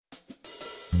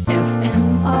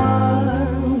FMR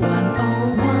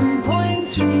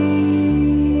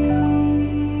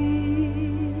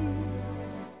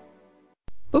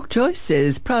 101.3. Book Choice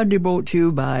is proudly brought to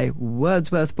you by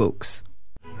Wordsworth Books.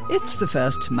 It's the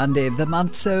first Monday of the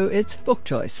month, so it's Book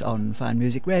Choice on Fine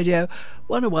Music Radio,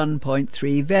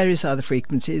 101.3, various other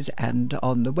frequencies, and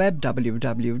on the web,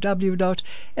 www.fmr.co.za.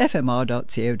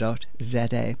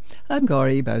 I'm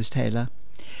Gori Bose-Taylor.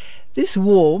 This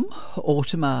warm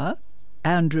autumn hour,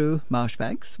 Andrew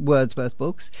Marchbanks, Wordsworth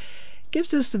Books,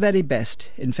 gives us the very best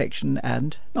in fiction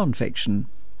and non-fiction.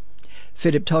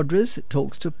 Philip Todrez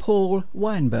talks to Paul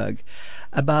Weinberg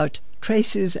about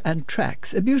Traces and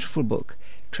Tracks, a beautiful book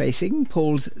tracing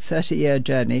Paul's 30-year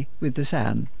journey with the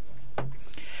San.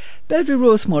 Beverly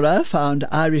Rosemuller found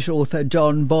Irish author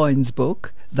John Boyne's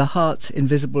book, The Heart's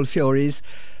Invisible Furies,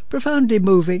 profoundly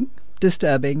moving,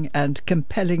 disturbing and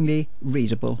compellingly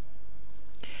readable.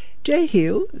 Jay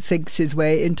Heel sinks his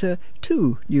way into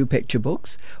two new picture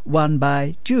books, one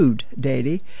by Jude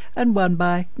Daly and one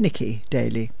by Nikki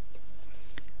Daly.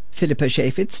 Philippa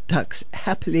Chaffetz tucks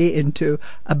happily into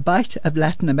A Bite of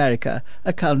Latin America,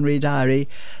 a culinary diary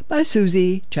by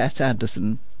Susie Chatz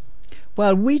Anderson,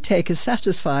 while we take a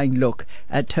satisfying look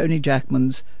at Tony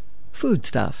Jackman's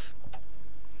Foodstuff.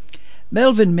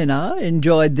 Melvin Minnar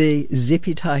enjoyed the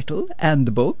zippy title and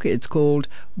the book. It's called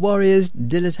Warriors,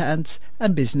 Dilettantes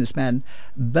and Businessmen,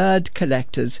 Bird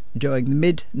Collectors During the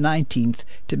Mid-19th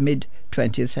to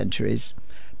Mid-20th Centuries,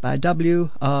 by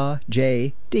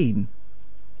W.R.J. Dean.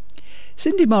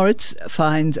 Cindy Moritz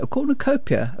finds a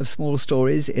cornucopia of small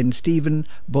stories in Stephen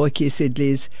Boyke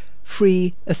Sidley's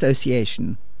Free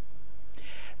Association.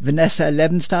 Vanessa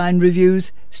Levenstein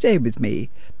reviews Stay With Me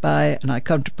by, and I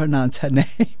come to pronounce her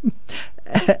name,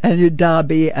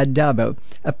 Anudabi Adabo,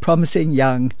 a promising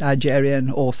young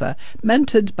Nigerian author,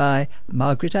 mentored by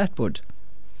Margaret Atwood.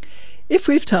 If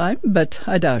we've time, but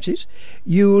I doubt it,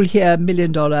 you'll hear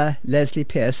million-dollar Leslie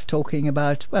Pierce talking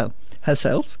about, well,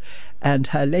 herself and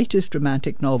her latest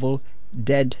romantic novel,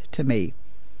 Dead to Me.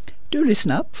 Do listen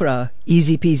up for our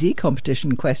easy-peasy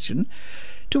competition question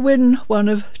to win one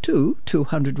of two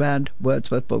 200 Rand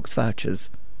Wordsworth Books vouchers.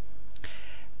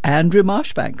 Andrew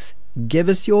Marchbanks, give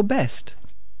us your best.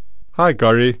 Hi,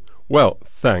 Gori. Well,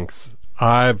 thanks.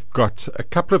 I've got a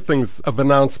couple of things of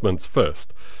announcements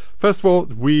first. First of all,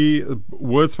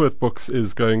 Wordsworth Books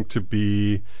is going to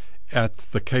be at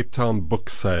the Cape Town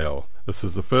Book Sale. This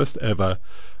is the first ever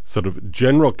sort of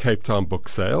general Cape Town book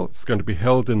sale. It's going to be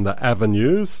held in the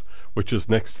Avenues, which is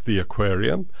next to the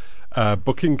aquarium.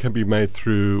 Booking can be made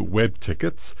through web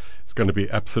tickets. It's going to be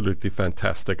absolutely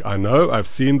fantastic. I know, I've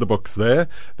seen the books there.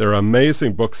 There are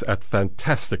amazing books at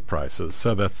fantastic prices.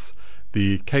 So that's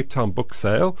the Cape Town Book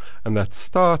Sale, and that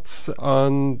starts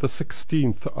on the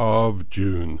 16th of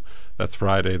June. That's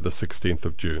Friday, the 16th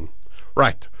of June.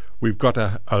 Right, we've got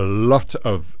a lot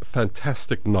of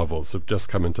fantastic novels that have just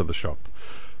come into the shop.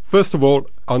 First of all,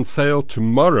 on sale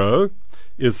tomorrow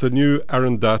is the new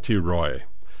Arundhati Roy.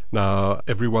 Now,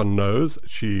 everyone knows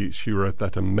she wrote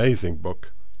that amazing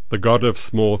book, The God of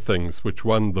Small Things, which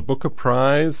won the Booker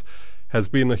Prize, has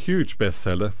been a huge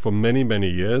bestseller for many, many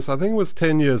years. I think it was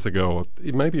 10 years ago, or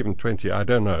maybe even 20, I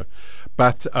don't know.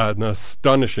 But an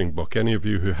astonishing book. Any of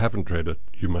you who haven't read it,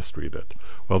 you must read it.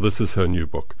 Well, this is her new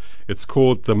book. It's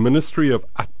called The Ministry of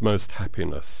Utmost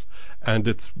Happiness, and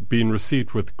it's been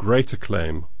received with great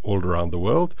acclaim all around the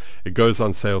world. It goes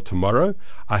on sale tomorrow.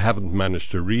 I haven't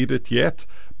managed to read it yet,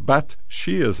 but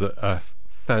she is a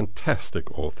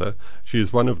fantastic author. She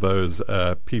is one of those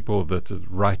people that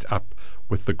write up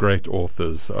with the great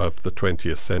authors of the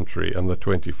 20th century and the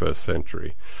 21st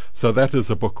century. So that is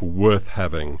a book worth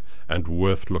having and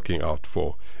worth looking out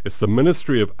for. It's The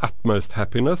Ministry of Utmost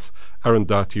Happiness,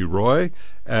 Arundhati Roy,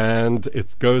 and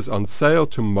it goes on sale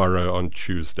tomorrow on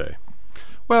Tuesday.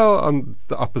 Well, on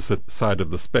the opposite side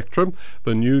of the spectrum,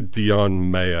 the new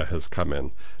Dion Meyer has come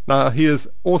in. Now, he is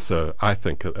also, I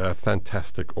think, a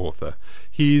fantastic author.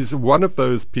 He's one of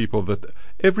those people that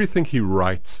everything he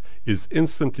writes is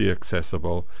instantly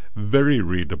accessible, very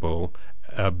readable,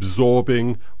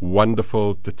 absorbing,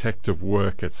 wonderful detective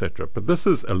work, etc. But this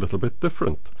is a little bit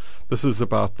different. This is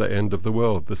about the end of the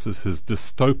world. This is his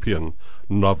dystopian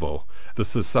novel.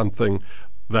 This is something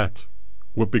that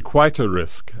would be quite a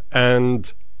risk,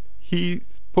 and he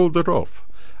pulled it off.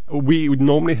 We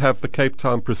normally have the Cape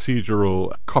Town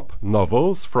procedural cop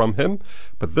novels from him,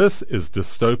 but this is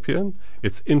dystopian.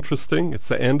 It's interesting. It's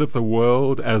the end of the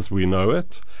world as we know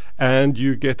it, and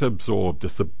you get absorbed.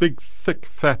 It's a big, thick,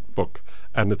 fat book,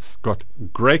 and it's got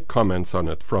great comments on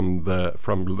it from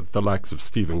the likes of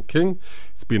Stephen King.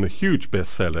 It's been a huge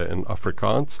bestseller in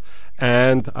Afrikaans,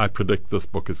 and I predict this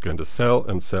book is going to sell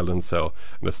and sell and sell,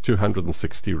 and it's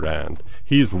 260 Rand.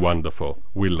 He's wonderful.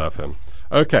 We love him.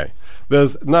 Okay,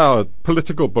 there's now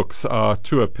political books are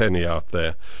to a penny out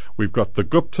there. We've got the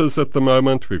Guptas at the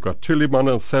moment. We've got Thuli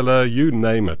Madonsela. You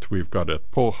name it, we've got it.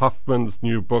 Paul Hoffman's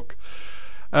new book.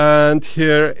 And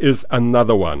here is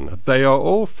another one. They are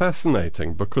all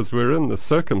fascinating because we're in the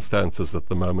circumstances at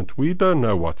the moment. We don't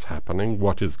know what's happening,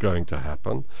 what is going to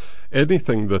happen.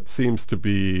 Anything that seems to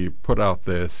be put out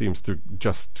there seems to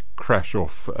just crash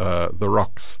off the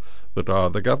rocks that are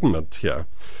the government here.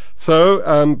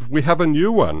 So we have a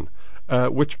new one,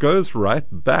 which goes right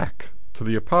back to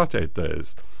the apartheid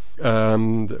days.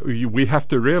 We have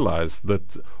to realize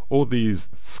that all these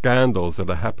scandals that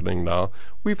are happening now,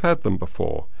 we've had them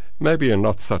before. Maybe in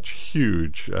not such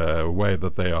huge way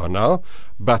that they are now,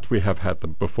 but we have had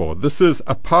them before. This is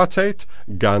Apartheid,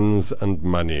 Guns and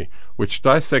Money, which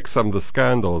dissects some of the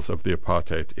scandals of the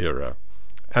apartheid era.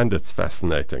 And it's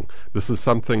fascinating. This is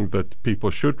something that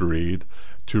people should read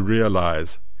to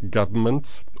realize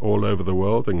governments all over the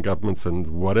world, and governments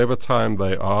in whatever time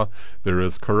they are, there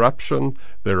is corruption,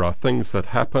 there are things that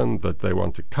happen that they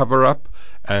want to cover up,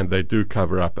 and they do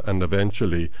cover up, and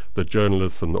eventually the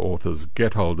journalists and the authors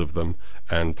get hold of them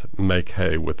and make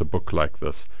hay with a book like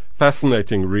this.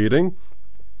 Fascinating reading.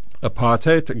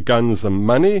 Apartheid, Guns and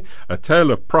Money, A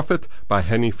Tale of Profit by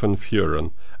Henny van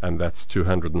Vuuren, and that's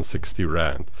 260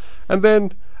 Rand. And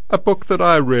then a book that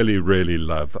I really, really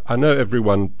love. I know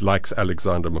everyone likes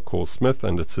Alexander McCall Smith,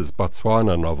 and it's his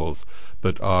Botswana novels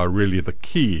that are really the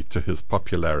key to his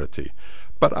popularity.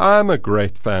 But I'm a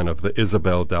great fan of the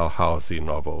Isabel Dalhousie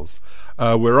novels.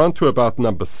 We're on to about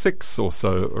number 6 or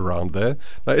so around there.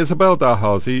 Now, Isabel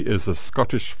Dalhousie is a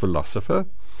Scottish philosopher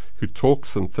who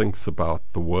talks and thinks about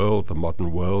the world, the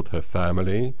modern world, her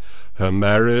family, her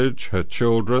marriage, her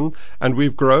children, and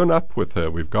we've grown up with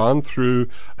her. We've gone through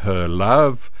her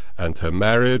love and her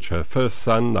marriage, her first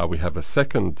son, now we have a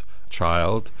second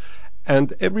child,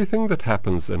 and everything that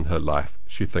happens in her life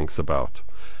she thinks about.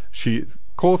 She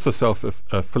calls herself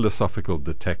a philosophical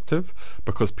detective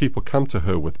because people come to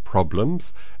her with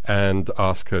problems and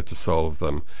ask her to solve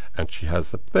them, and she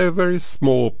has they're very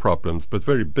small problems but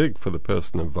very big for the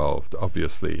person involved,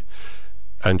 obviously,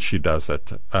 and she does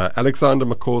it. Alexander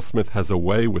McCall Smith has a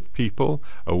way with people,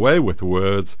 a way with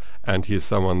words, and he's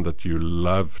someone that you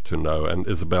love to know, and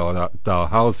Isabel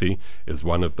Dalhousie is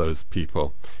one of those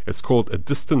people. It's called A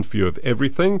Distant View of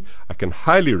Everything. I can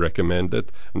highly recommend it,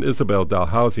 an Isabel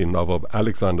Dalhousie novel of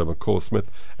Alexander McCall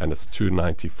Smith, and it's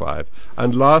 $2.95.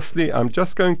 And lastly, I'm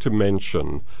just going to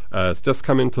mention, it's just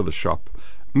come into the shop,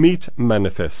 Meat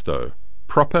Manifesto,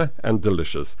 Proper and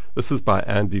Delicious. This is by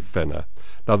Andy Fenner.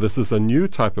 Now, this is a new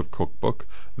type of cookbook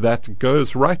that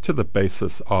goes right to the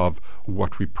basis of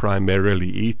what we primarily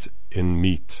eat in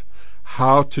meat.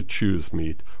 How to choose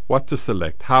meat, what to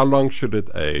select, how long should it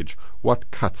age,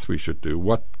 what cuts we should do,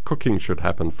 what cooking should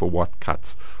happen for what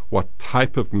cuts, what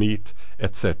type of meat,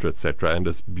 etc., etc. And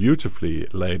it's beautifully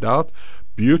laid out,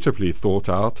 beautifully thought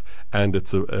out, and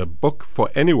it's a book for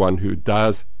anyone who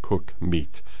does cook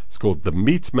meat. It's called The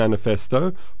Meat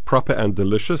Manifesto, Proper and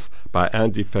Delicious by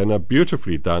Andy Fenner,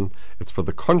 beautifully done. It's for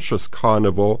the conscious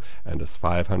carnivore, and it's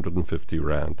 550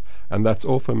 Rand. And that's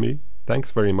all for me.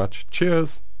 Thanks very much.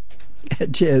 Cheers.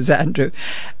 Cheers, Andrew.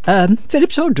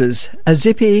 Philip Saunders, a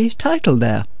zippy title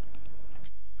there.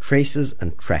 Traces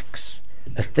and Tracks,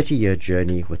 A 30-Year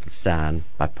Journey with the San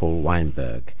by Paul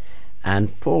Weinberg.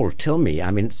 And Paul, tell me,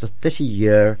 I mean, it's a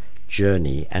 30-year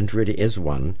journey, and really is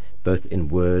one, both in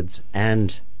words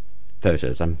and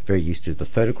photos. I'm very used to the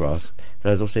photographs, but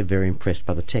I was also very impressed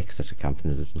by the text that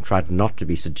accompanies it and tried not to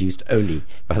be seduced only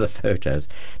by the photos.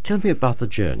 Tell me about the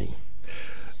journey.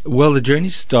 Well, the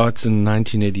journey starts in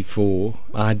 1984.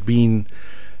 I'd been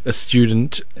a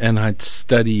student and I'd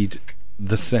studied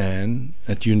the San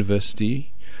at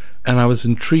university, and I was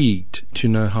intrigued to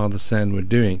know how the San were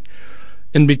doing.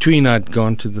 In between, I'd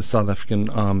gone to the South African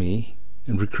Army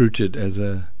and recruited as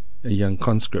a young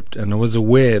conscript, and I was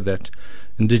aware that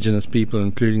indigenous people,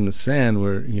 including the San,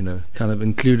 were, kind of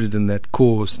included in that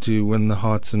cause to win the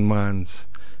hearts and minds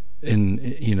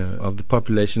of the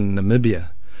population in Namibia.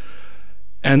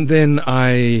 And then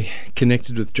I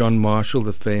connected with John Marshall,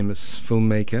 the famous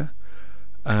filmmaker,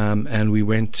 and we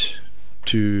went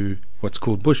to what's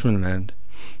called Bushmanland.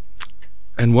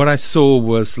 And what I saw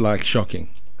was like shocking.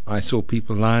 I saw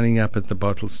people lining up at the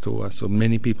bottle store. I saw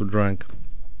many people drunk.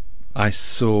 I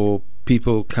saw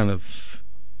people kind of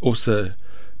also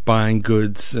buying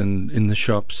goods and in the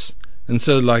shops And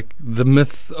so, like, the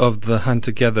myth of the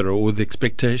hunter-gatherer, or the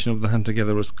expectation of the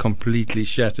hunter-gatherer, was completely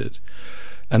shattered.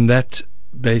 And that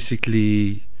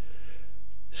basically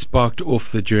sparked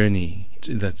off the journey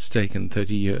that's taken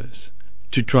 30 years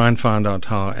to try and find out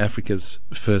how Africa's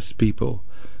first people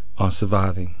are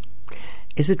surviving.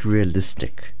 Is it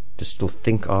realistic to still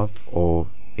think of or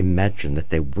imagine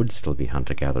that there would still be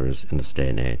hunter-gatherers in this day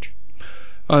and age?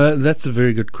 That's a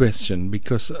very good question,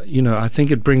 because, I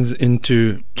think it brings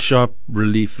into sharp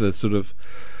relief the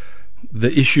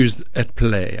issues at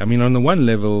play. I mean, on the one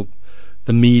level,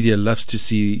 the media loves to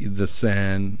see the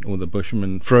San or the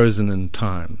Bushmen frozen in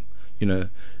time.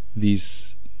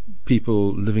 These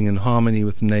people living in harmony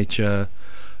with nature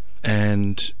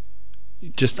and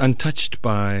just untouched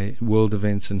by world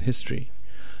events and history.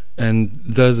 And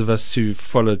those of us who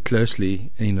followed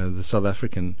closely, the South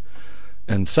African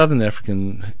and Southern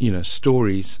African,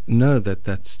 stories, know that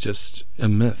that's just a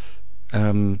myth.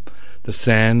 The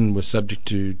San were subject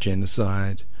to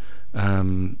genocide,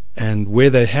 and where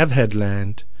they have had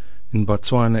land, in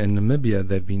Botswana and Namibia,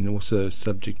 they've been also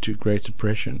subject to great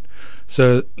oppression.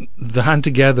 So the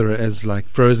hunter-gatherer, as like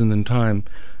frozen in time,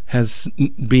 has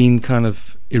been kind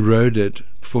of eroded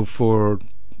for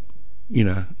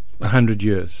 100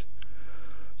 years.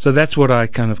 So that's what I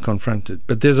kind of confronted.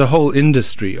 But there's a whole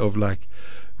industry of like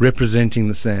representing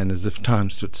the San as if time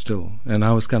stood still, and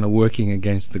I was kind of working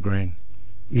against the grain.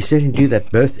 You certainly do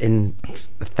that, both in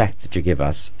the facts that you give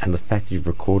us and the fact that you've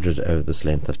recorded over this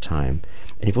length of time.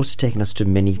 And you've also taken us to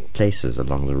many places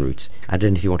along the route. I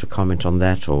don't know if you want to comment on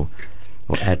that or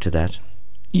add to that.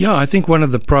 Yeah, I think one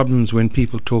of the problems when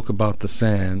people talk about the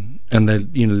San, and they,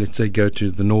 let's say go to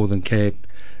the Northern Cape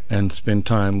and spend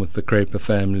time with the Kraper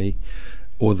family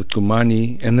or the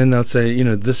Kumani, and then they'll say,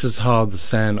 this is how the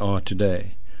San are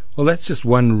today. Well, that's just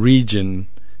one region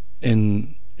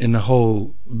in a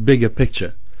whole bigger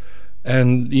picture.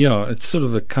 And, it's sort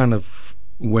of a kind of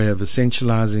way of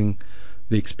essentializing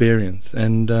the experience.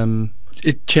 And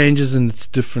it changes, and it's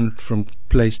different from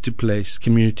place to place,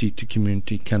 community to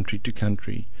community, country to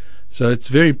country. So it's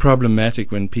very problematic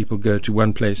when people go to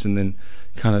one place and then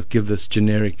kind of give this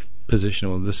generic position,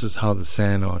 well, this is how the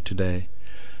San are today.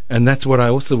 And that's what I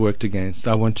also worked against.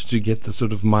 I wanted to get the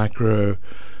sort of micro,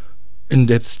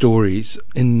 in-depth stories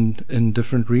in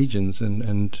different regions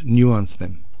and nuance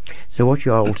them. So what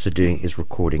you are also doing is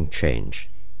recording change.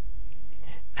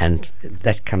 And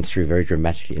that comes through very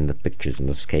dramatically in the pictures and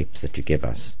the scapes that you give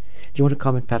us. Do you want to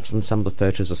comment perhaps on some of the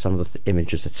photos or some of the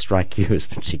images that strike you as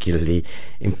particularly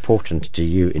important to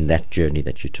you in that journey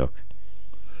that you took?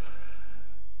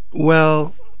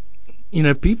 Well,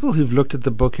 people who've looked at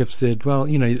the book have said, well,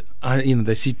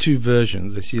 they see two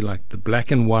versions. They see like the black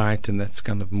and white, and that's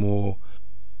kind of more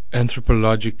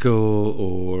anthropological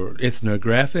or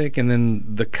ethnographic, and then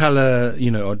the color,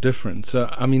 are different.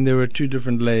 So, there were two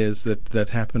different layers that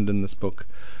happened in this book.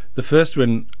 The first,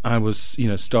 when I was,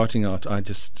 starting out, I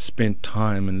just spent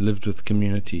time and lived with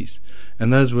communities,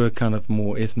 and those were kind of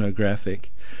more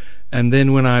ethnographic. And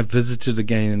then when I visited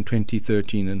again in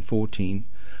 2013 and 14,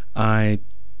 I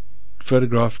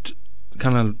photographed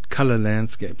kind of color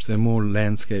landscapes. They're more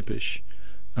landscape-ish.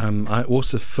 I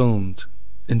also filmed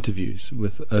interviews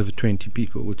with over 20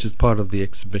 people, which is part of the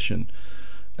exhibition,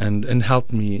 and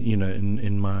helped me,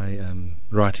 in my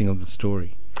writing of the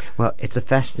story. Well, it's a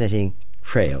fascinating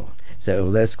trail. So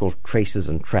although it's called Traces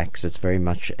and Tracks, it's very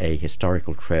much a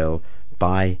historical trail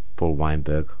by Paul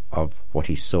Wynberg of what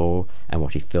he saw and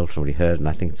what he felt and what he heard, and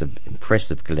I think it's an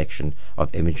impressive collection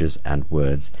of images and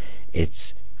words.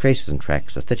 It's Traces and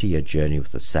Tracks, a 30-year journey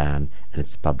with the San, and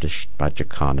it's published by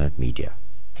Jacana Media.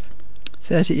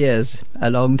 30 years,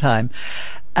 a long time.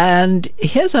 And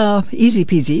here's our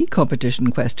easy-peasy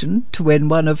competition question to win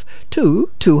one of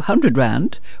two 200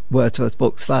 Rand Wordsworth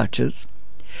Books vouchers.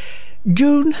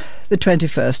 June the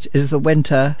 21st is the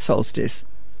winter solstice.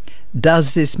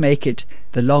 Does this make it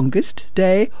the longest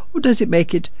day, or does it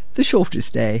make it the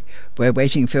shortest day? We're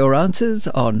waiting for your answers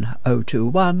on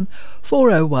 021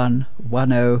 401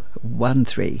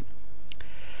 1013.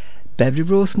 Beverly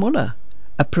Ross Muller,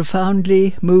 a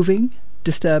profoundly moving,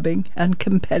 disturbing and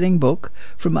compelling book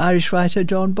from Irish writer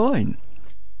John Boyne.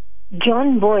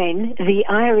 John Boyne, the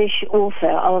Irish author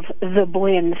of The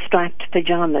Boy in the Striped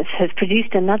Pyjamas, has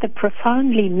produced another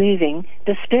profoundly moving,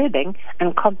 disturbing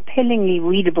and compellingly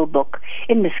readable book,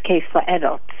 in this case for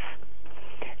adults.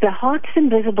 The Heart's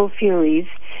Invisible Furies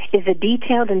is a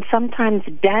detailed and sometimes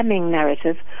damning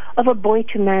narrative of a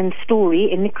boy-to-man story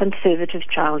in the conservative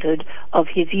childhood of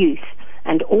his youth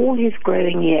and all his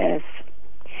growing years.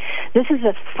 This is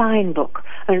a fine book,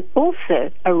 and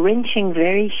also a wrenching,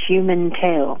 very human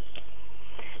tale.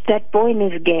 That Boyne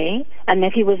is gay and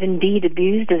that he was indeed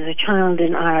abused as a child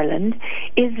in Ireland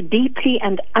is deeply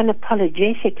and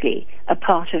unapologetically a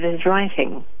part of his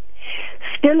writing.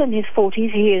 Still in his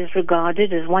 40s, he is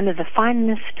regarded as one of the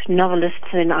finest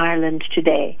novelists in Ireland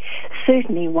today,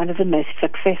 certainly one of the most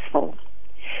successful.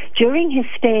 During his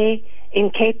stay in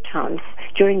Cape Town,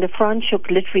 during the Franschhoek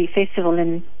Literary Festival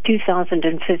in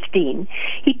 2015,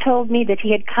 he told me that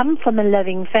he had come from a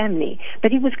loving family,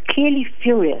 but he was clearly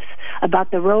furious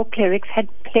about the role clerics had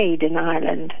played in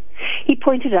Ireland. He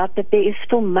pointed out that there is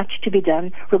still much to be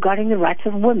done regarding the rights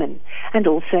of women, and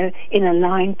also in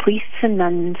allowing priests and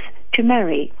nuns to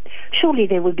marry. Surely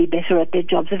they would be better at their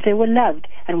jobs if they were loved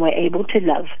and were able to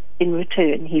love in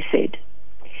return, he said.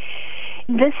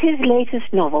 This, his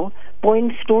latest novel,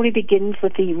 Boyne's story begins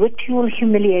with the ritual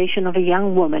humiliation of a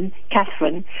young woman,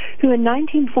 Catherine, who in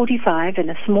 1945 in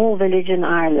a small village in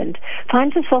Ireland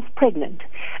finds herself pregnant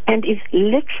and is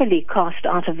literally cast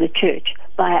out of the church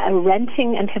by a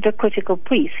ranting and hypocritical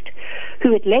priest,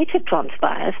 who it later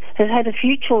transpires has had a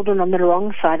few children on the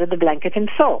wrong side of the blanket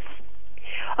himself.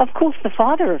 Of course, the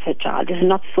father of her child is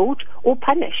not sought or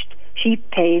punished. She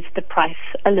pays the price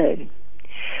alone.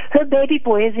 Her baby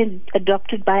boy is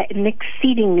adopted by an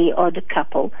exceedingly odd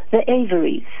couple, the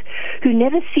Averys, who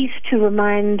never cease to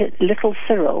remind little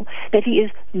Cyril that he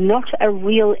is not a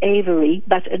real Avery,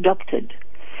 but adopted.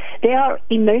 They are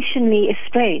emotionally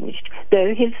estranged,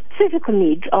 though his physical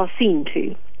needs are seen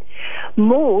to.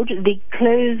 Maud, the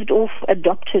closed-off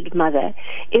adopted mother,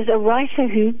 is a writer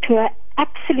who, to her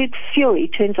absolute fury,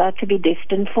 turns out to be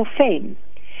destined for fame.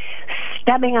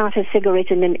 Stabbing out a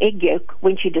cigarette in an egg yolk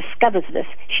when she discovers this,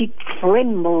 she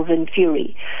trembles in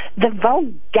fury. The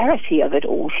vulgarity of it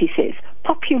all, she says.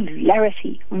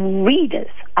 Popularity. Readers.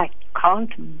 I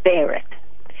can't bear it.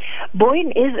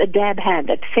 Boyne is a dab hand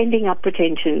at sending up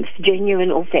pretensions,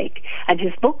 genuine or fake, and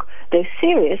his book, though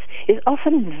serious, is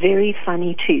often very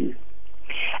funny too.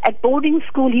 At boarding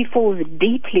school he falls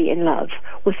deeply in love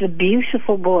with the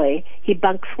beautiful boy he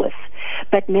bunks with,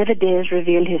 but never dares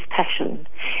reveal his passion.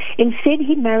 Instead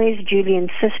he marries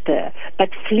Julian's sister,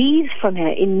 but flees from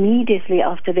her immediately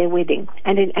after their wedding,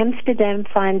 and in Amsterdam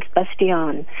finds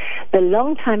Bastiaan, the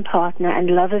longtime partner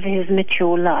and love of his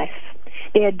mature life.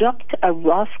 They adopt a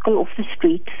rascal off the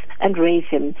streets and raise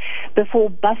him, before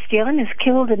Bastiaan is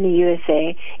killed in the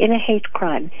USA in a hate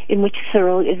crime in which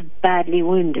Cyril is badly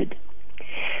wounded.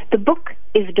 The book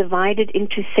is divided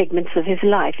into segments of his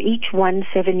life, each one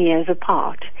 7 years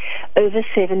apart, over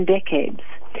 7 decades.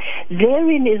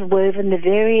 Therein is woven the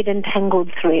varied and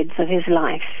tangled threads of his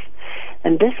life.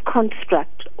 And this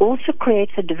construct also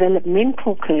creates a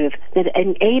developmental curve that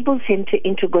enables him to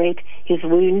integrate his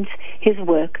wounds, his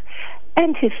work,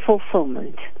 and his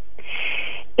fulfillment.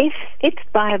 If it's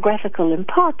biographical in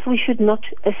parts, we should not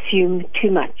assume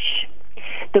too much.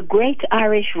 The great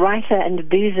Irish writer and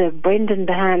boozer Brendan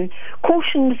Behan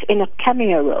cautions in a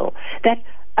cameo role that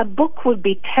a book would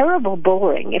be terrible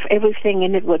boring if everything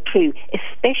in it were true,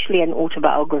 especially an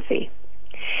autobiography.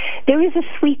 There is a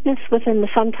sweetness within the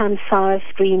sometimes sour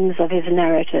streams of his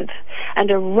narrative, and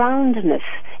a roundness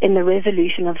in the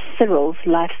resolution of Cyril's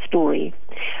life story.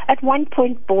 At one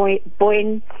point,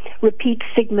 Boyne repeats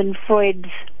Sigmund Freud's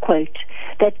quote,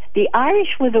 that the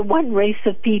Irish were the one race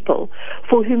of people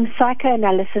for whom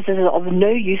psychoanalysis is of no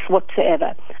use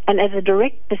whatsoever. And as a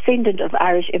direct descendant of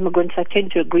Irish immigrants, I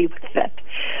tend to agree with that.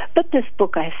 But this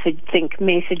book, I think,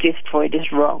 may suggest Freud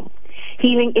is wrong.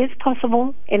 Healing is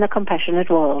possible in a compassionate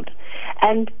world,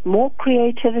 and more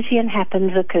creativity and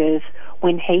happiness occurs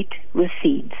when hate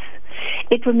recedes.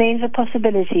 It remains a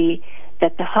possibility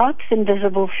that the heart's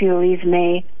invisible furies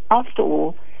may, after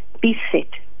all, be set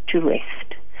to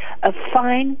rest. A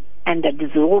fine and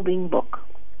absorbing book.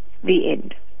 The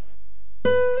end.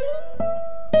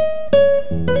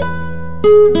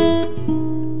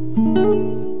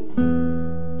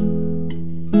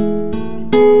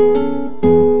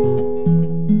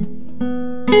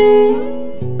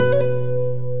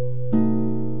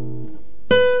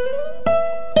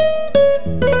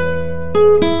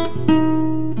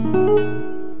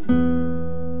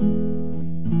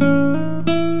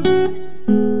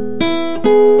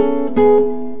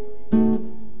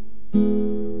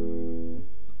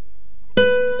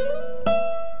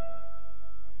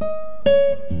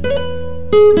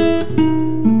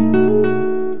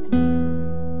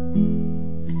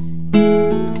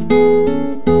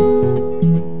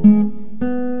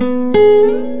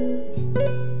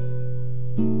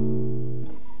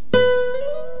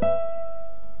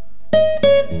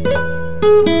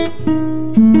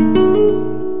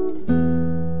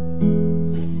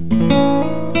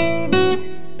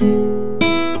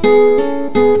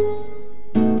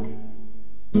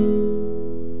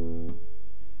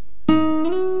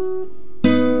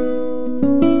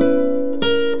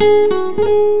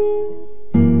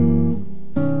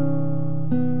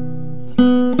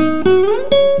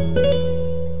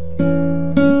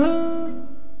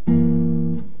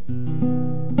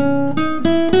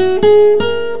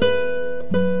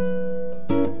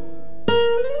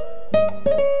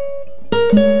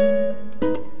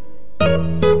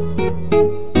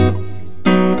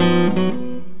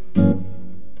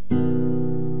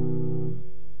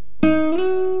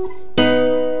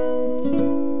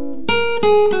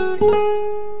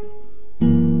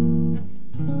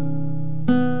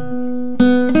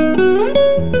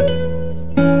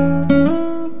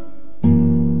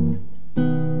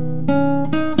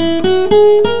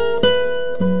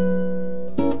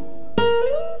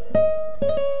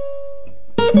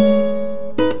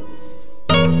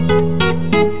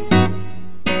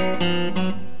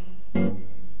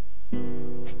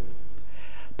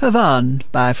 Pavan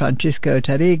by Francisco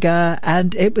Tarriga,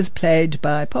 and it was played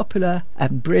by popular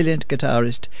and brilliant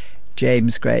guitarist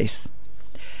James Grace.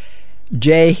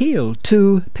 J. Heel,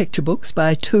 2 picture books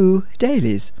by 2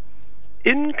 dailies.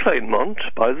 In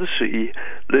Claymont by the sea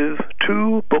live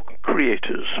 2 book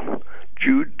creators,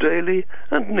 Jude Daly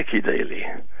and Nicky Daly.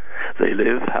 They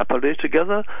live happily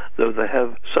together, though they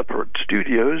have separate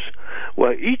studios,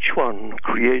 where each one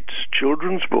creates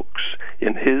children's books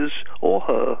in his or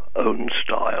her own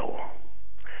style.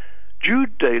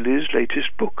 Jude Daly's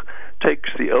latest book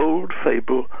takes the old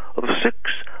fable of 6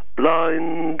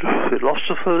 blind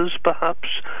philosophers, perhaps,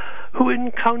 who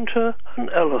encounter an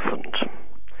elephant.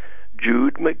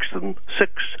 Jude makes them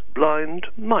 6 blind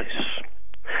mice,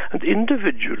 and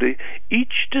individually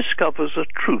each discovers a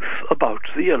truth about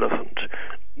the elephant,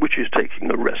 which is taking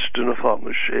a rest in a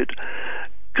farmer's shed,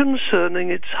 concerning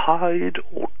its hide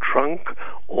or trunk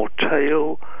or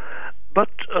tail, but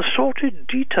assorted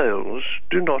details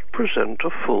do not present a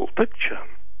full picture,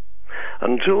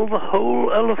 until the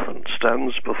whole elephant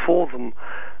stands before them,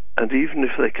 and even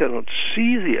if they cannot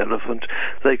see the elephant,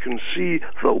 they can see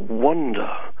the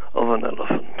wonder of an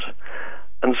elephant.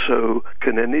 And so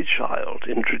can any child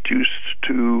introduced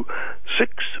to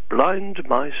 6 blind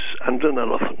mice and an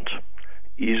elephant,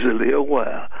 easily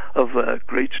aware of their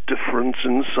great difference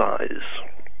in size.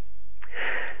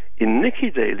 In Nicky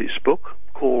Daly's book,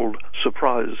 called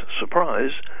Surprise,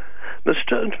 Surprise,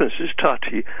 Mr. and Mrs.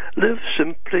 Tati live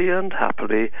simply and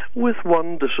happily with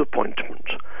one disappointment.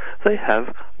 They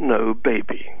have no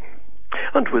baby.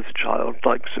 And with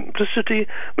childlike simplicity,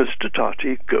 Mr.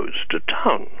 Tati goes to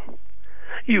town.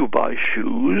 You buy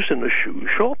shoes in a shoe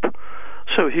shop,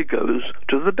 so he goes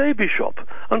to the baby shop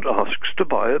and asks to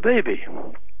buy a baby.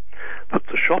 But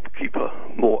the shopkeeper,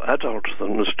 more adult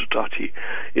than Mr. Tati,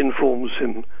 informs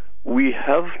him, "We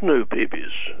have no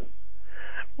babies."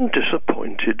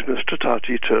 Disappointed, Mr.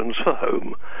 Tati turns for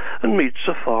home and meets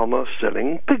a farmer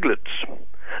selling piglets.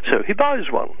 So he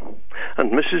buys one,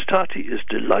 and Mrs. Tati is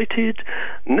delighted,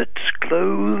 knits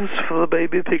clothes for the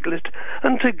baby piglet,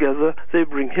 and together they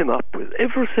bring him up with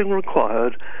everything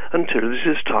required until it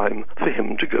is time for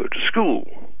him to go to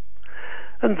school.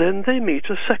 And then they meet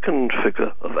a second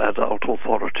figure of adult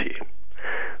authority.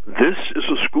 "This is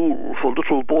a school for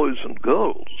little boys and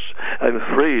girls. I'm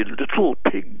afraid little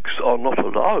pigs are not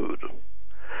allowed."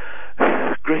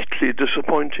 Greatly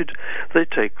disappointed, they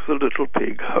take the little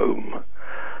pig home,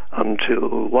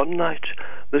 until one night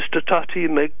Mr. Tati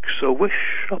makes a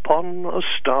wish upon a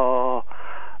star,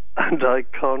 and I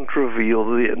can't reveal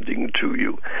the ending to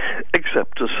you,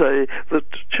 except to say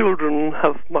that children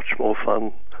have much more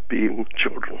fun being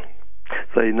children.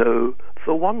 They know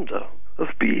the wonder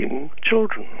of being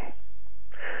children.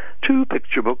 2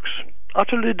 picture books,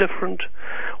 utterly different,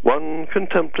 one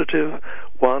contemplative,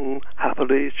 one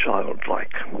happily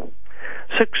childlike.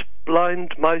 6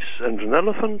 blind mice and an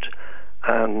elephant,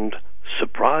 and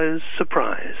Surprise,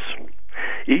 Surprise,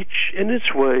 each in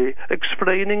its way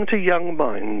explaining to young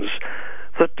minds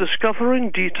that discovering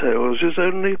details is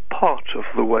only part of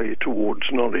the way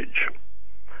towards knowledge.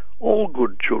 All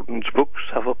good children's books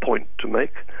have a point to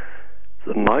make.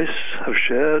 The mice have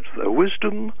shared their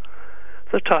wisdom.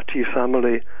 The Tati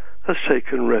family has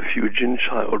taken refuge in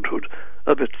childhood,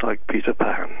 a bit like Peter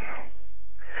Pan.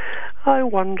 I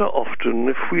wonder often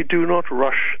if we do not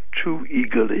rush too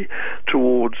eagerly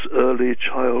towards early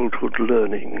childhood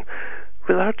learning,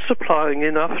 without supplying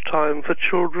enough time for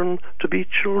children to be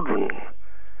children.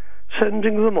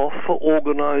 Sending them off for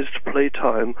organized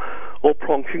playtime or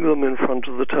plonking them in front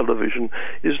of the television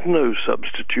is no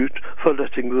substitute for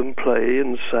letting them play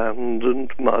in sand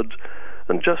and mud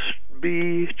and just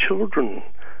be children,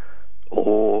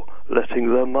 or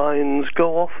letting their minds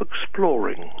go off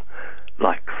exploring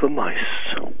like the mice.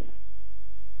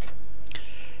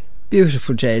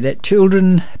 Beautiful, Jay. Let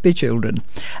children be children.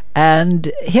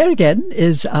 And here again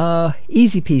is our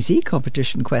easy-peasy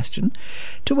competition question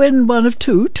to win one of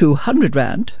 2 200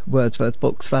 Rand Wordsworth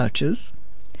Books vouchers.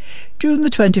 June the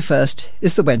 21st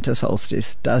is the winter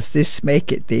solstice. Does this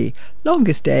make it the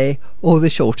longest day or the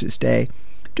shortest day?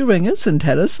 Do ring us and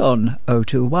tell us on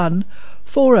 021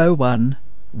 401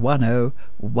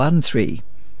 1013.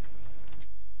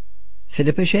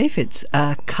 Philippa Chaffetz,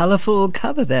 a colourful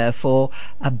cover there for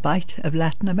A Bite of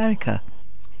Latin America.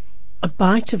 A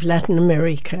Bite of Latin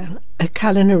America, a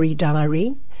culinary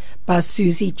diary by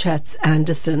Susie Chatz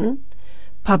Anderson,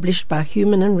 published by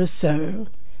Human and Rousseau,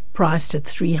 priced at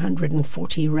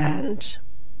 340 Rand.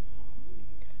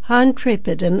 How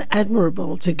intrepid and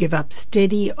admirable to give up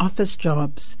steady office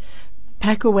jobs,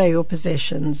 pack away your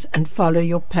possessions and follow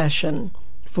your passion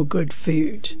for good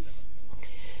food.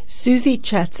 Susie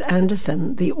Chatz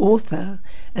Anderson, the author,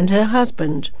 and her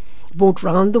husband bought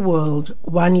round the world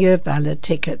one-year valid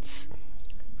tickets,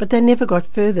 but they never got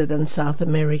further than South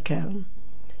America.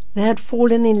 They had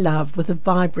fallen in love with the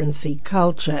vibrancy,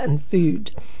 culture, and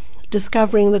food,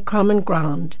 discovering the common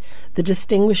ground, the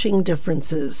distinguishing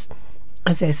differences,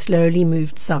 as they slowly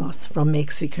moved south from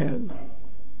Mexico.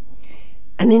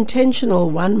 An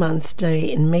intentional 1-month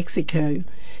stay in Mexico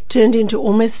turned into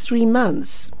almost 3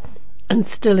 months, and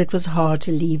still it was hard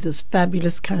to leave this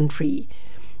fabulous country,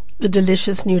 the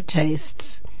delicious new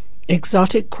tastes,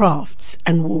 exotic crafts,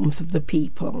 and warmth of the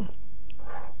people.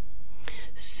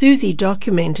 Susie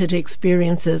documented her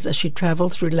experiences as she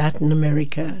travelled through Latin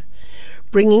America,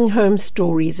 bringing home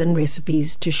stories and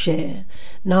recipes to share,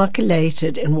 now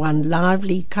collated in one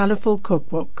lively, colourful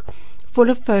cookbook full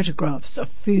of photographs of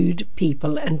food,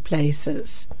 people, and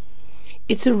places.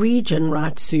 It's a region,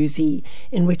 writes Susie,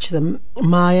 in which the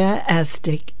Maya,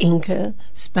 Aztec, Inca,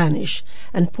 Spanish,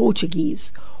 and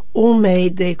Portuguese all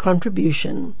made their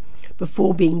contribution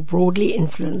before being broadly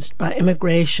influenced by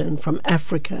immigration from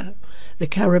Africa, the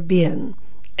Caribbean,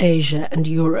 Asia, and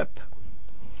Europe.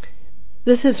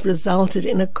 This has resulted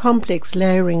in a complex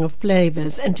layering of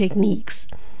flavors and techniques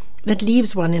that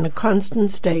leaves one in a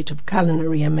constant state of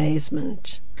culinary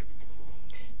amazement.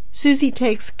 Susie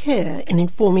takes care in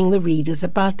informing the readers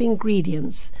about the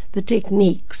ingredients, the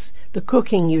techniques, the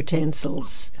cooking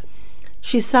utensils.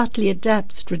 She subtly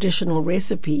adapts traditional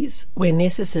recipes where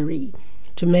necessary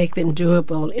to make them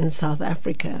doable in South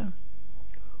Africa.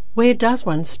 Where does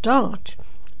one start?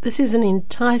 This is an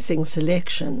enticing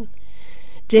selection.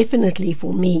 Definitely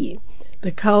for me,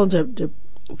 the caldo de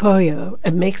pollo,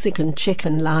 a Mexican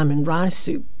chicken, lime and rice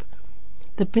soup,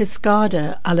 the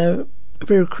pescada a la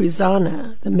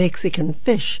veracruzana, the Mexican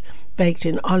fish baked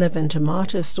in olive and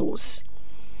tomato sauce,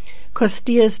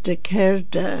 costillas de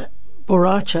cerdo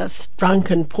borrachas,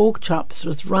 drunken pork chops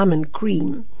with rum and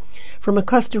cream, from a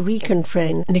Costa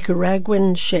Rican-trained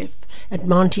Nicaraguan chef at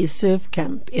Monte's Surf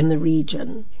Camp in the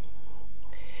region.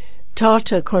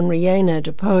 Tarta con relleno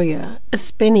de pollo, a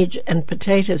spinach and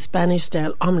potato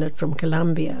Spanish-style omelette from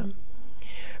Colombia.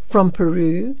 From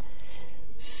Peru,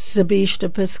 ceviche de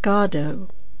pescado,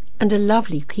 and a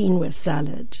lovely quinoa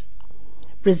salad.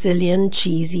 Brazilian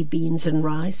cheesy beans and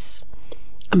rice.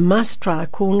 A must-try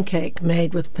corn cake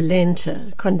made with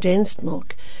polenta, condensed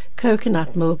milk,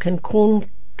 coconut milk, and corn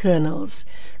kernels,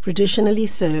 traditionally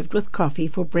served with coffee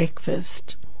for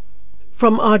breakfast.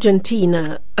 From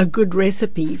Argentina, a good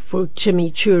recipe for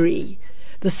chimichurri,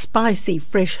 the spicy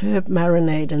fresh herb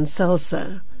marinade and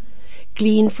salsa,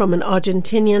 gleaned from an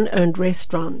Argentinian-owned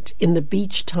restaurant in the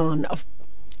beach town of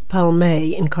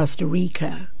Palmay in Costa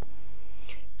Rica,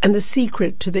 and the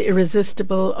secret to the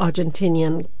irresistible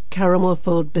Argentinian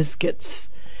caramel-filled biscuits,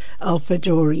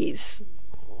 alfajores.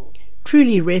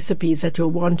 Truly recipes that you'll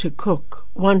want to cook,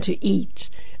 want to eat,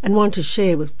 and want to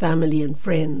share with family and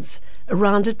friends,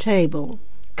 around a table,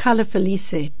 colourfully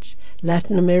set,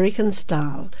 Latin American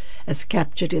style, as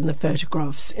captured in the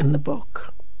photographs in the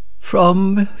book.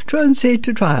 From truancy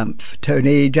to triumph,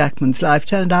 Tony Jackman's life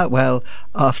turned out well,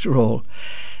 after all.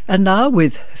 And now,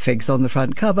 with figs on the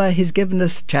front cover, he's given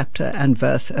us chapter and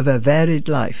verse of a varied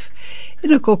life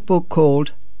in a cookbook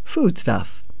called Food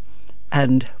Stuff.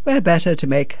 And where better to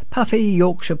make puffy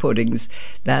Yorkshire puddings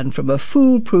than from a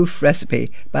foolproof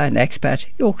recipe by an expat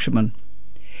Yorkshireman.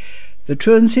 The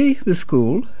truancy was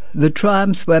school. The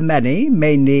triumphs were many,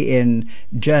 mainly in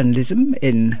journalism,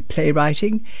 in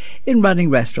playwriting, in running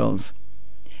restaurants.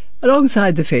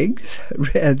 Alongside the figs,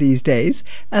 rare these days,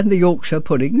 and the Yorkshire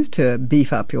puddings to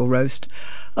beef up your roast,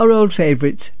 are old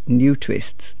favourites, new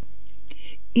twists.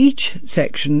 Each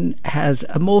section has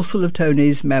a morsel of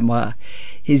Tony's memoir,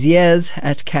 his years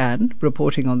at Cannes,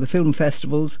 reporting on the film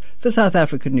festivals for South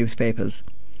African newspapers,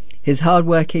 his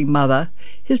hard-working mother,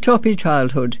 his choppy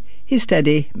childhood, his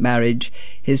steady marriage,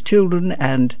 his children,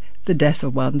 and the death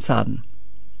of one son.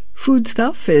 Food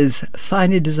Stuff is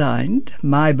finely designed.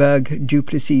 Myberg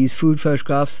Duplessis food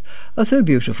photographs are so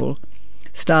beautiful,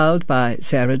 styled by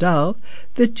Sarah Dahl,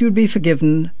 that you'd be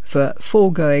forgiven for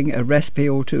foregoing a recipe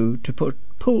or two to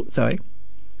pull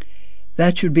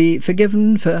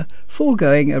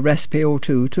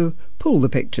the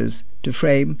pictures to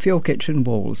frame for your kitchen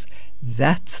walls.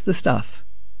 That's the stuff.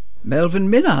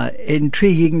 Melvin Minna,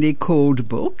 intriguingly called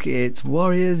book. It's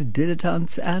Warriors,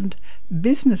 Dilettantes and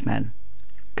Businessmen.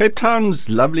 Cape Town's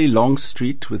lovely long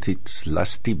street with its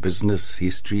lusty business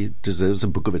history deserves a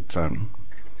book of its own.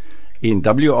 In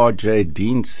W.R.J.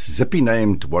 Dean's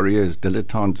zippy-named Warriors,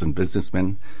 Dilettantes and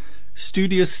Businessmen,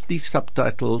 studiously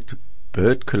subtitled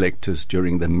Bird Collectors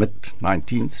during the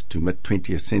mid-19th to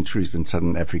mid-20th centuries in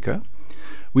southern Africa,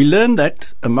 We learn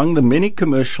that among the many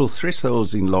commercial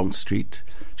thresholds in Longstreet,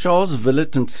 Charles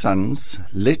Villett and Sons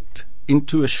let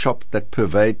into a shop that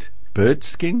purveyed bird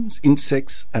skins,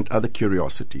 insects, and other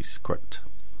curiosities. Quote,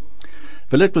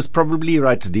 Villett was probably,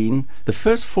 writes Dean, the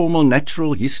first formal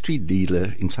natural history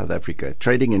dealer in South Africa,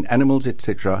 trading in animals,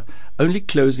 etc., only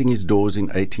closing his doors in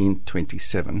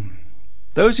 1827.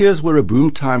 Those years were a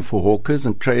boom time for hawkers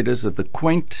and traders of the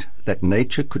quaint that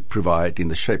nature could provide in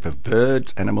the shape of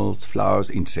birds, animals, flowers,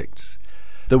 insects.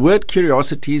 The word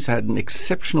curiosities had an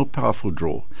exceptional powerful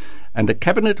draw, and a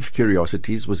cabinet of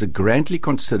curiosities was a grandly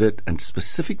considered and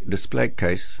specific display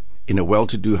case in a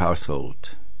well-to-do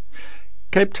household.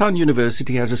 Cape Town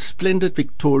University has a splendid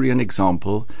Victorian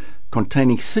example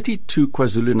containing 32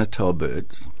 KwaZulu-Natal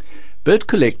birds. Bird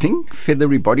collecting,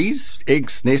 feathery bodies,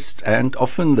 eggs, nests, and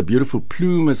often the beautiful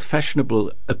plume as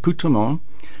fashionable accoutrement,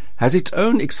 has its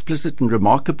own explicit and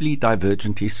remarkably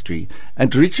divergent history,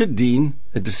 and Richard Dean,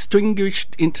 a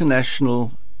distinguished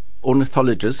international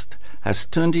ornithologist, has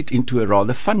turned it into a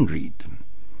rather fun read.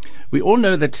 We all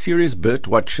know that serious bird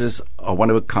watchers are one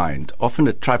of a kind, often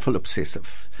a trifle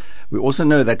obsessive. We also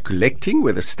know that collecting,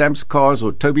 whether stamps, cars,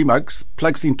 or Toby mugs,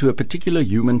 plugs into a particular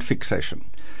human fixation.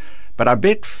 But I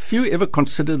bet few ever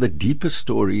consider the deeper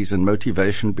stories and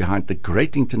motivation behind the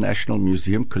great international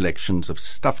museum collections of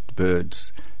stuffed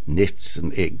birds, nests,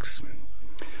 and eggs.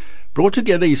 Brought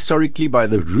together historically by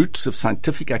the roots of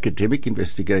scientific academic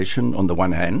investigation on the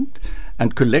one hand,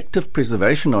 and collective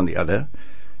preservation on the other,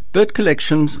 bird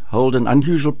collections hold an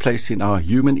unusual place in our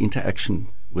human interaction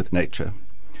with nature.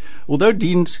 Although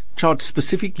Dean charts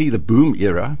specifically the boom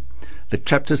era, the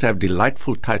chapters have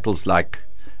delightful titles like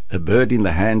A Bird in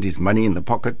the Hand is Money in the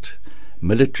Pocket,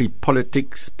 Military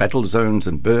Politics, Battle Zones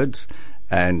and Birds,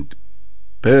 and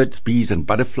Birds, Bees and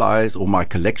Butterflies, or My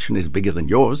Collection is Bigger Than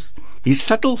Yours. His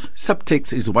subtle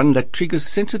subtext is one that triggers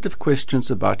sensitive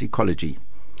questions about ecology,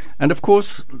 and of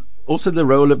course also the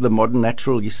role of the Modern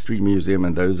Natural History Museum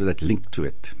and those that link to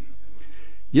it.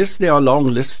 Yes, there are long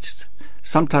lists,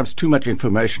 sometimes too much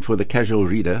information for the casual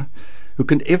reader, who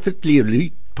can effortlessly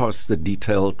read past the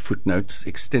detailed footnotes,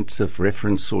 extensive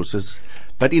reference sources,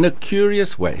 but in a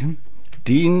curious way,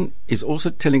 Dean is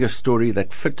also telling a story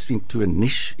that fits into a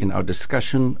niche in our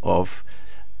discussion of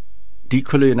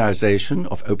decolonization,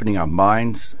 of opening our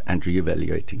minds and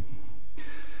re-evaluating.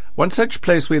 One such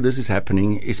place where this is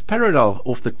happening is parallel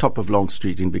off the top of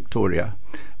Longstreet in Victoria,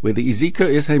 where the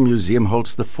Iziko SA Museum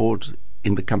holds the fort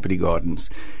in the Company Gardens.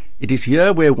 It is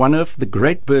here where one of the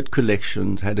great bird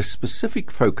collections had a specific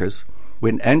focus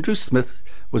when Andrew Smith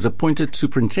was appointed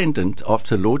superintendent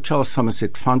after Lord Charles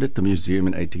Somerset founded the museum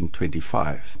in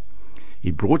 1825.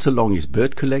 He brought along his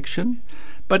bird collection,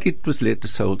 but it was later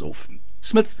sold off.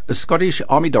 Smith, a Scottish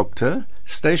army doctor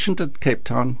stationed at Cape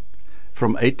Town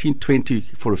from 1820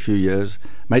 for a few years,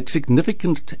 made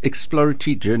significant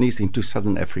exploratory journeys into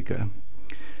southern Africa.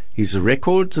 His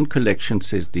records and collections,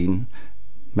 says Dean,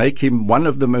 make him one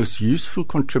of the most useful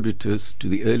contributors to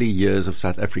the early years of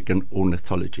South African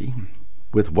ornithology.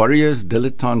 With warriors,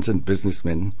 dilettantes and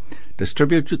businessmen,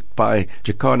 distributed by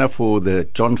Jacana for the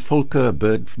John Volker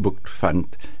Bird Book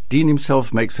Fund, Dean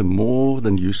himself makes a more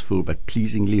than useful but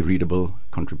pleasingly readable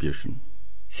contribution.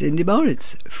 Cindy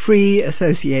Moritz, Free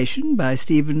Association by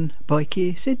Stephen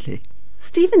Boyke Sidley.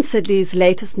 Stephen Sidley's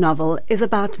latest novel is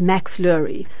about Max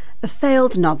Lurie, a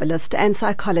failed novelist and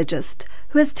psychologist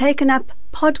who has taken up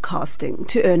podcasting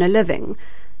to earn a living,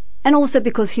 and also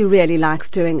because he really likes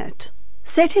doing it.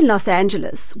 Set in Los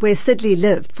Angeles, where Sidley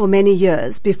lived for many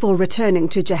years before returning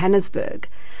to Johannesburg,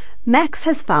 Max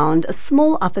has found a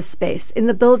small office space in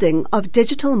the building of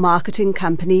digital marketing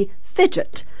company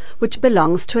Fidget, which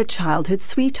belongs to a childhood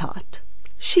sweetheart.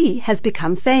 She has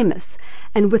become famous,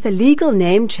 and with a legal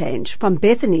name change from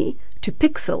Bethany to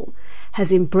Pixel,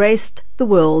 has embraced the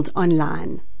world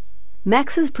online.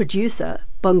 Max's producer,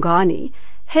 Bongani,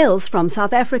 hails from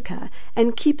South Africa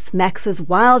and keeps Max's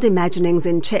wild imaginings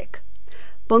in check.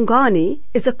 Bongani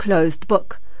is a closed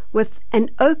book with an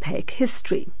opaque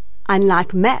history,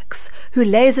 unlike Max, who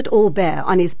lays it all bare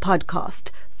on his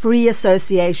podcast, Free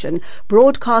Association,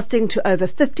 broadcasting to over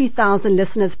 50,000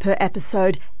 listeners per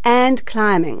episode and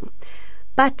climbing.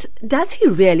 But does he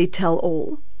really tell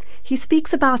all? He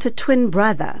speaks about a twin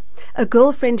brother, a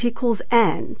girlfriend he calls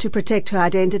Anne to protect her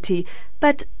identity,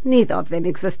 but neither of them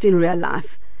exist in real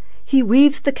life. He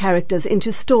weaves the characters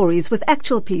into stories with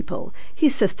actual people,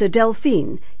 his sister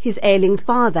Delphine, his ailing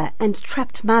father and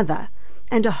trapped mother,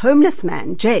 and a homeless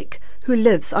man, Jake, who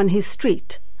lives on his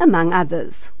street, among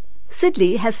others.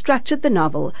 Sidley has structured the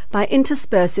novel by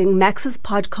interspersing Max's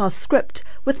podcast script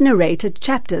with narrated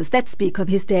chapters that speak of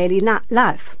his daily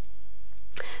life.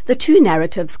 The two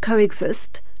narratives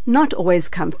coexist, not always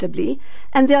comfortably,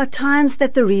 and there are times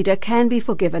that the reader can be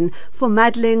forgiven for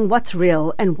muddling what's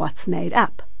real and what's made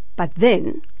up. But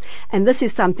then, and this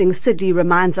is something Sidley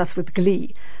reminds us with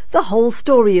glee, the whole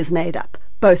story is made up,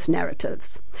 both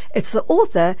narratives. It's the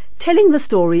author telling the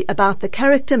story about the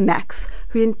character Max,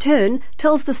 who in turn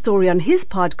tells the story on his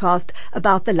podcast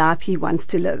about the life he wants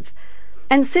to live.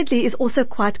 And Sidley is also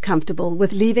quite comfortable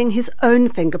with leaving his own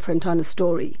fingerprint on a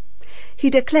story. He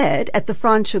declared at the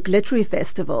Franschhoek Literary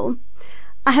Festival,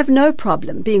 "I have no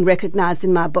problem being recognized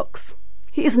in my books."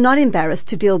 He is not embarrassed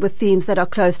to deal with themes that are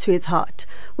close to his heart,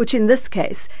 which in this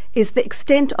case is the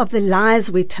extent of the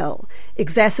lies we tell,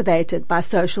 exacerbated by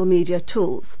social media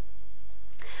tools.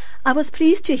 I was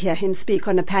pleased to hear him speak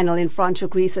on a panel in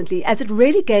Franschhoek recently, as it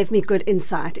really gave me good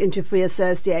insight into free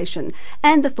association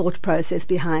and the thought process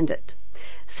behind it.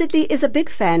 Sidley is a big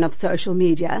fan of social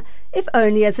media, if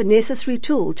only as a necessary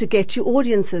tool to get to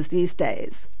audiences these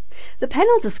days. The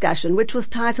panel discussion, which was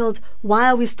titled "Why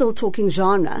Are We Still Talking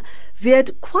Genre?",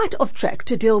 veered quite off track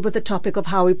to deal with the topic of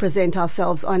how we present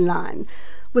ourselves online,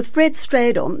 with Fred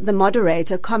Stradom, the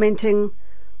moderator, commenting,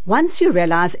 "Once you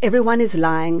realize everyone is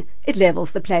lying, it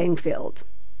levels the playing field."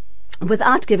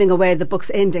 Without giving away the book's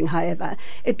ending, however,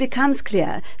 it becomes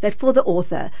clear that for the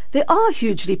author there are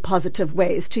hugely positive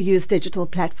ways to use digital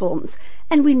platforms,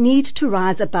 and we need to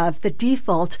rise above the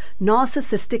default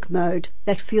narcissistic mode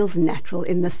that feels natural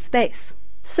in this space.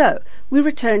 So, we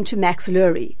return to Max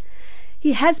Lurie.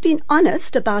 He has been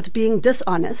honest about being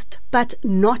dishonest, but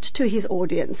not to his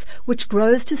audience, which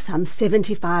grows to some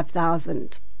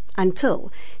 75,000.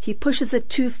 Until he pushes it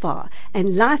too far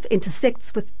and life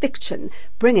intersects with fiction,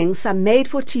 bringing some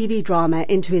made-for-TV drama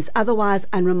into his otherwise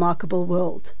unremarkable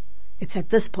world. It's at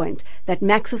this point that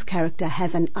Max's character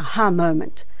has an aha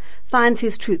moment, finds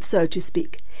his truth, so to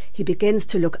speak. He begins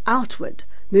to look outward,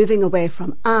 moving away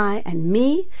from I and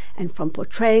me, and from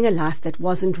portraying a life that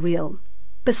wasn't real.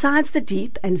 Besides the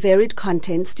deep and varied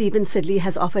content Stephen Sidley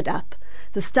has offered up,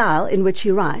 the style in which he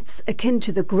writes, akin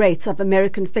to the greats of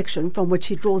American fiction from which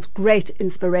he draws great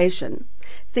inspiration,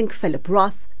 think Philip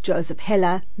Roth, Joseph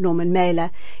Heller, Norman Mailer,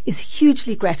 is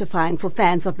hugely gratifying for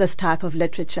fans of this type of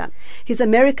literature. His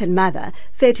American mother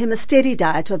fed him a steady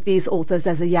diet of these authors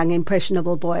as a young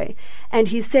impressionable boy, and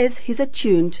he says he's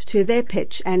attuned to their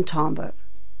pitch and timbre.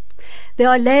 There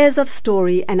are layers of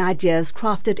story and ideas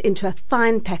crafted into a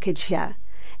fine package here.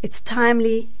 It's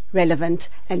timely, relevant,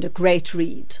 and a great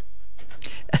read.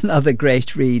 Another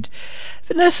great read.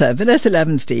 Vanessa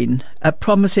Levenstein, a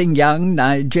promising young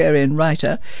Nigerian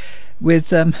writer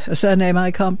with a surname I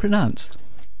can't pronounce.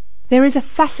 There is a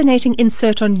fascinating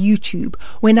insert on YouTube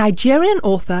where Nigerian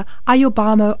author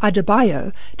Ayobamo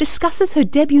Adebayo discusses her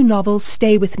debut novel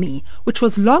Stay With Me, which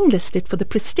was longlisted for the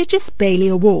prestigious Bailey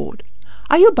Award.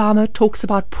 Ayobamo talks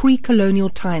about pre-colonial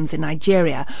times in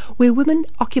Nigeria, where women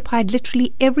occupied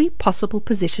literally every possible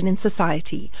position in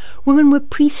society. Women were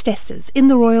priestesses in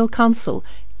the royal council,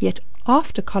 yet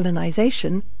after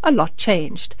colonization, a lot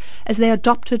changed, as they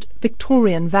adopted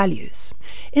Victorian values.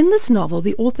 In this novel,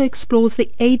 the author explores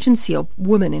the agency of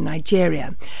women in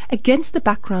Nigeria against the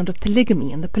background of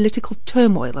polygamy and the political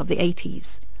turmoil of the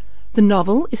 80s. The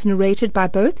novel is narrated by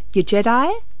both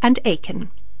Yejidai and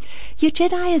Aiken.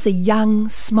 Yejidai is a young,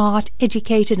 smart,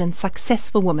 educated and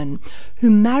successful woman who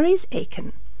marries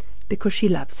Aiken because she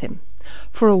loves him.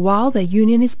 For a while their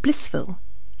union is blissful,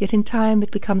 yet in time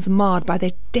it becomes marred by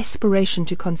their desperation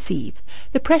to conceive.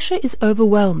 The pressure is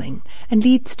overwhelming and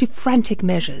leads to frantic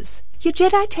measures.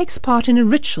 Yejidai takes part in a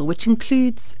ritual which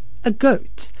includes a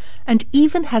goat and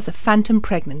even has a phantom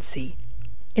pregnancy.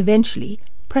 Eventually,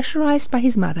 pressurized by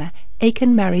his mother,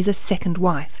 Aiken marries a second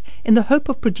wife in the hope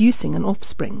of producing an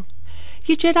offspring.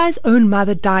 Yejidai's own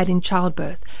mother died in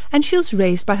childbirth, and she was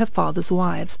raised by her father's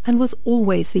wives and was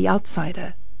always the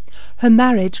outsider. Her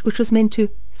marriage, which was meant to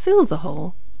fill the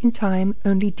hole, in time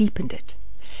only deepened it.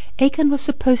 Aiken was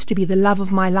supposed to be the love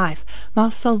of my life, my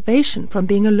salvation from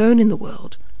being alone in the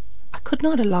world. I could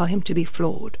not allow him to be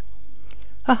flawed.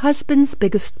 Her husband's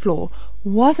biggest flaw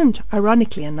wasn't,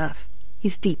 ironically enough,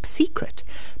 his deep secret,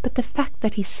 but the fact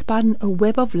that he spun a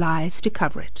web of lies to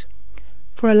cover it.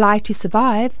 For a lie to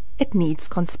survive, it needs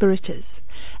conspirators,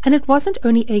 and it wasn't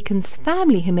only Aiken's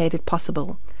family who made it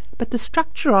possible, but the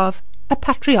structure of a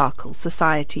patriarchal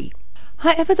society.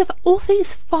 However, the author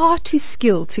is far too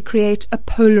skilled to create a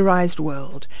polarized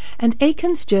world, and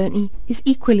Aiken's journey is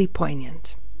equally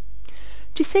poignant.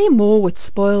 To say more would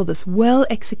spoil this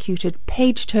well-executed,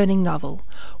 page-turning novel,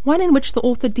 one in which the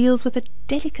author deals with a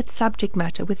delicate subject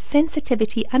matter with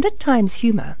sensitivity and at times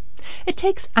humour. It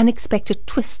takes unexpected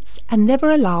twists and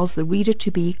never allows the reader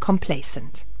to be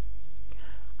complacent.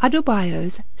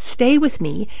 Adebayo's Stay With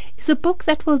Me is a book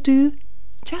that will do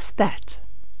just that.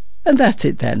 And that's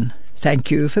it then.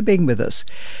 Thank you for being with us.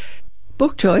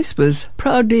 Book Choice was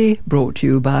proudly brought to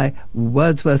you by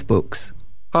Wordsworth Books.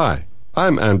 Hi,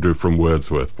 I'm Andrew from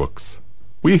Wordsworth Books.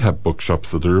 We have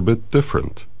bookshops that are a bit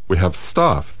different. We have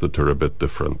staff that are a bit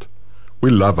different.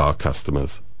 We love our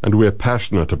customers, and we're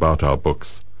passionate about our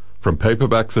books. From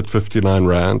paperbacks at 59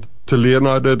 Rand to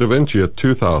Leonardo da Vinci at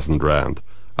 2,000 Rand,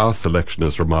 our selection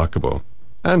is remarkable.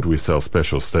 And we sell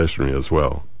special stationery as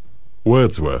well.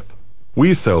 Wordsworth.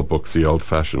 We sell books the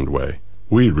old-fashioned way.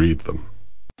 We read them.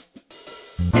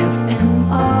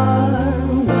 FMR